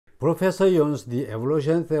Professor Yuan's The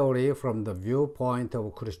Evolution Theory from the Viewpoint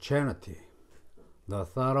of Christianity, the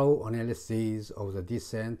thorough analysis of the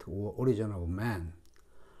descent or origin of man.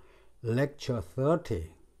 Lecture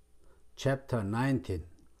 30, Chapter 19,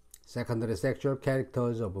 Secondary Sexual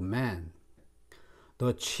Characters of Man.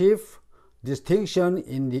 The chief distinction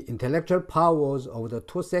in the intellectual powers of the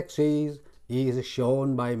two sexes is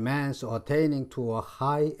shown by man's attaining to a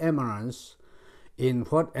high eminence in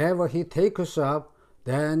whatever he takes up.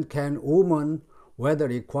 Then can woman, whether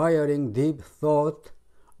requiring deep thought,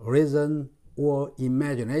 reason, or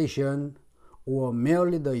imagination, or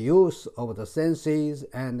merely the use of the senses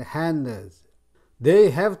and hands. They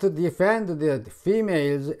have to defend their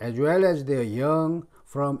females as well as their young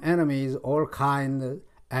from enemies all kinds,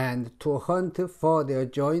 and to hunt for their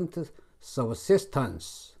joint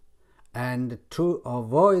subsistence, and to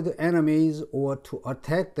avoid enemies or to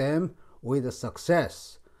attack them with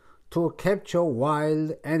success, to capture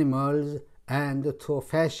wild animals, and to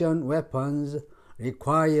fashion weapons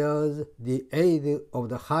requires the aid of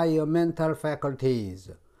the higher mental faculties,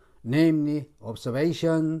 namely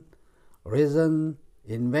observation, reason,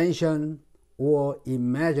 invention, or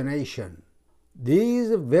imagination.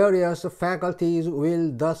 These various faculties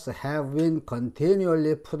will thus have been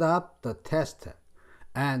continually put up the test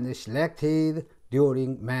and selected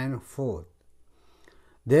during manhood.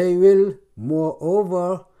 They will,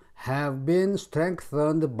 moreover, have been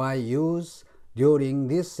strengthened by use during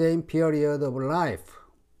this same period of life.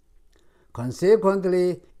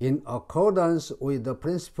 Consequently, in accordance with the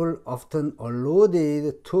principle often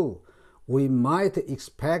alluded to, we might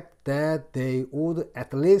expect that they would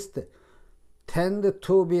at least tend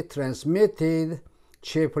to be transmitted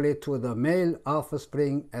chiefly to the male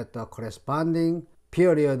offspring at the corresponding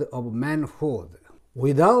period of manhood.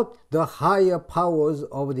 Without the higher powers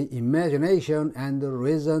of the imagination and the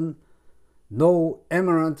reason, no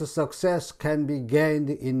eminent success can be gained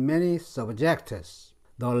in many subjects.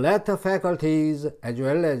 The latter faculties, as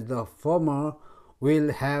well as the former,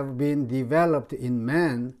 will have been developed in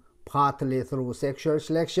man partly through sexual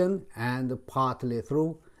selection and partly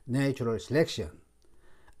through natural selection.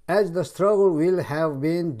 As the struggle will have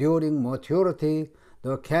been during maturity,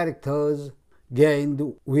 the characters gained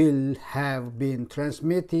will have been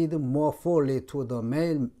transmitted more fully to the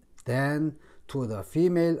male than to the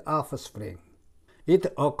female offspring. It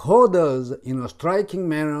accords in a striking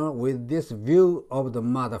manner with this view of the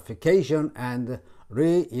modification and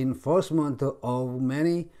reinforcement of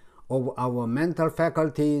many of our mental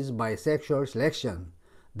faculties by sexual selection,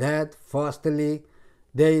 that firstly,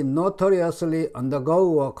 they notoriously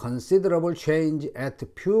undergo a considerable change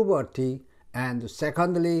at puberty, and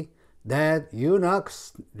secondly, that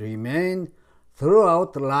eunuchs remain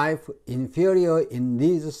throughout life inferior in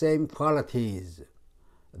these same qualities.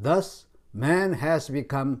 Thus, man has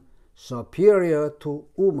become superior to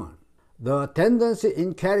woman. The tendency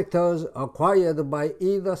in characters acquired by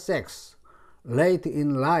either sex late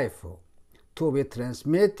in life to be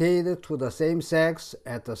transmitted to the same sex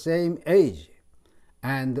at the same age,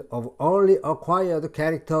 and of early acquired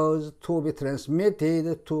characters to be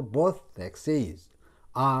transmitted to both sexes,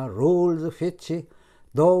 are rules which,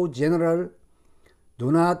 though general,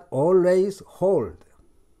 do not always hold.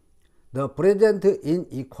 The present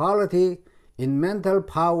inequality in mental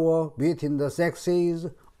power between the sexes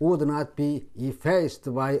would not be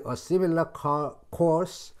effaced by a similar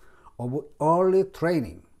course of early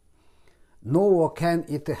training, nor can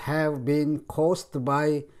it have been caused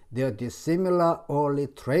by their dissimilar early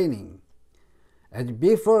training. As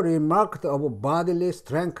before remarked of bodily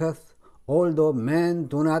strength, although men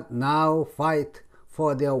do not now fight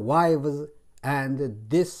for their wives, and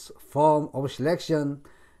this form of selection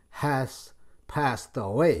has passed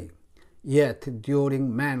away, yet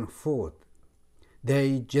during manhood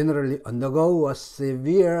they generally undergo a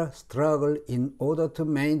severe struggle in order to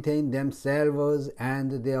maintain themselves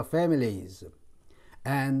and their families,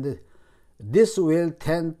 and this will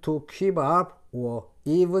tend to keep up or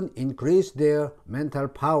even increase their mental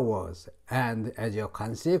powers, and as a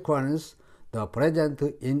consequence, the present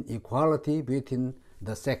inequality between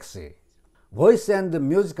the sexes. Voice and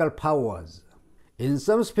musical powers. In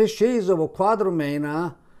some species of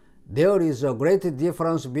quadrumana, there is a great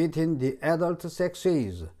difference between the adult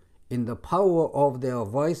sexes in the power of their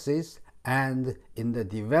voices and in the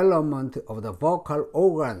development of the vocal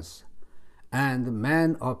organs, and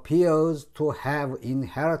man appears to have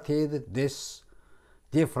inherited this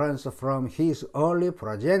difference from his early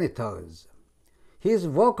progenitors. His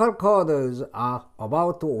vocal cords are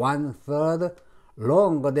about 1/3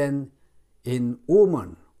 longer than in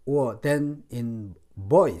woman or than in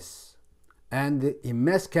boys, and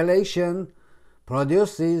emasculation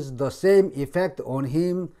produces the same effect on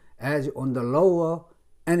him as on the lower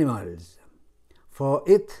animals, for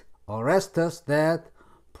it arrests that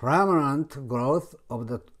permanent growth of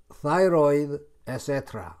the thyroid,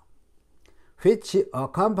 etc., which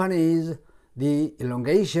accompanies the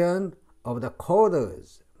elongation of the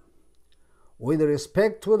cords. With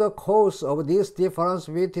respect to the cause of this difference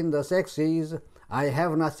between the sexes, I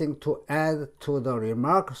have nothing to add to the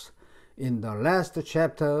remarks in the last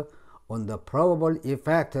chapter on the probable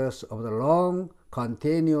effects of the long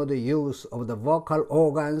continued use of the vocal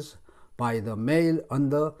organs by the male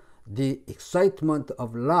under the excitement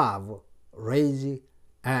of love, rage,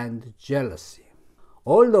 and jealousy.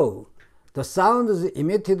 Although the sounds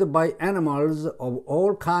emitted by animals of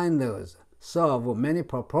all kinds serve many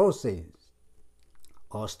purposes,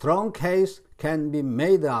 a strong case can be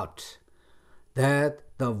made out that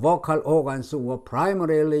the vocal organs were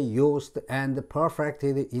primarily used and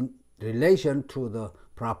perfected in relation to the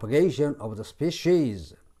propagation of the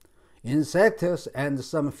species. Insects and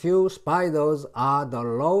some few spiders are the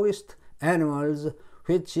lowest animals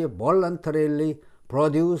which voluntarily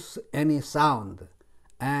produce any sound,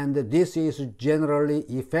 and this is generally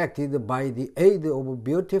effected by the aid of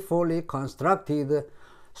beautifully constructed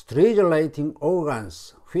stridulating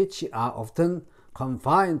organs, which are often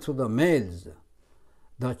confined to the males.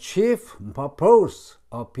 The chief purpose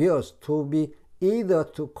appears to be either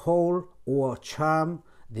to call or charm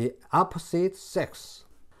the opposite sex.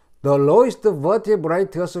 The lowest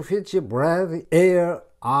vertebrates which breathe air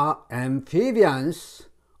are amphibians,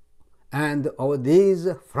 and of these,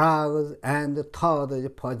 frogs and toads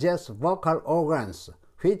possess vocal organs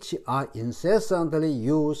which are incessantly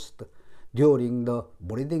used during the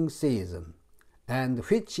breeding season, and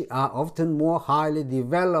which are often more highly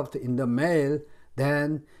developed in the male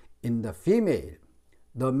than in the female.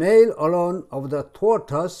 The male alone of the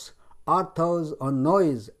tortoise utters a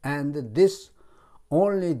noise, and this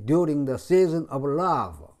only during the season of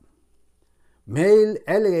love. Male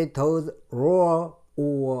alligators roar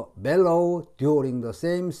or bellow during the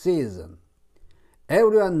same season.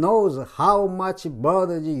 Everyone knows how much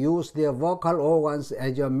birds use their vocal organs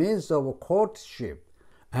as a means of courtship,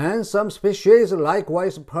 and some species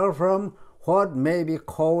likewise perform what may be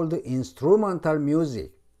called instrumental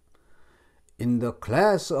music. In the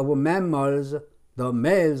class of mammals, the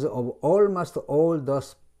males of almost all the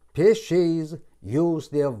species use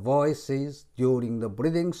their voices during the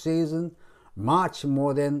breeding season much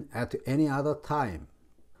more than at any other time.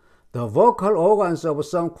 The vocal organs of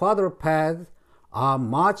some quadrupeds are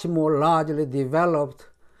much more largely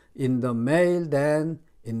developed in the male than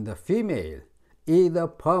in the female, either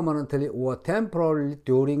permanently or temporarily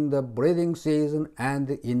during the breeding season,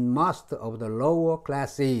 and in most of the lower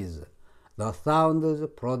classes. The sounds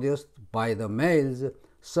produced by the males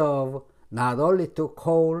serve not only to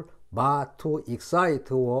call but to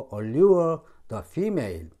excite or allure the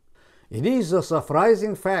female. It is a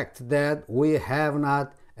surprising fact that we have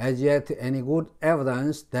not as yet any good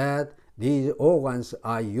evidence that these organs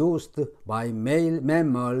are used by male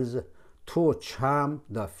mammals to charm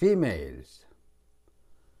the females.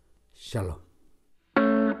 Shalom.